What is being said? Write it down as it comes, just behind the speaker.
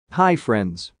Hi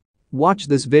friends. Watch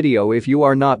this video if you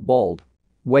are not bald.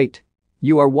 Wait.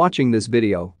 You are watching this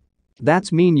video.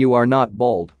 That's mean you are not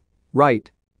bald. Right.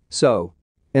 So.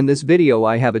 In this video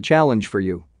I have a challenge for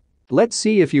you. Let's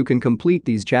see if you can complete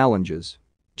these challenges.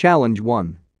 Challenge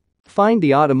 1. Find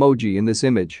the odd emoji in this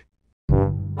image.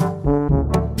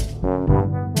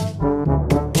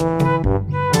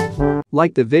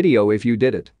 Like the video if you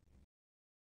did it.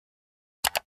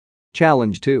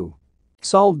 Challenge 2.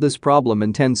 Solve this problem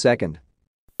in 10 seconds.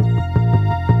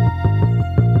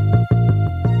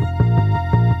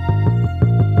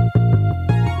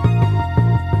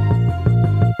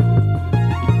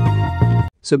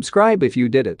 Subscribe if you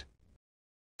did it.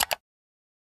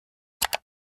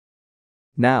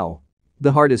 Now.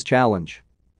 The hardest challenge.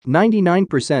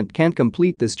 99% can't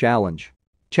complete this challenge.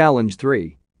 Challenge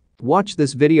 3. Watch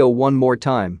this video one more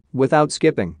time, without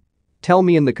skipping. Tell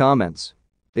me in the comments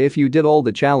if you did all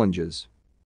the challenges.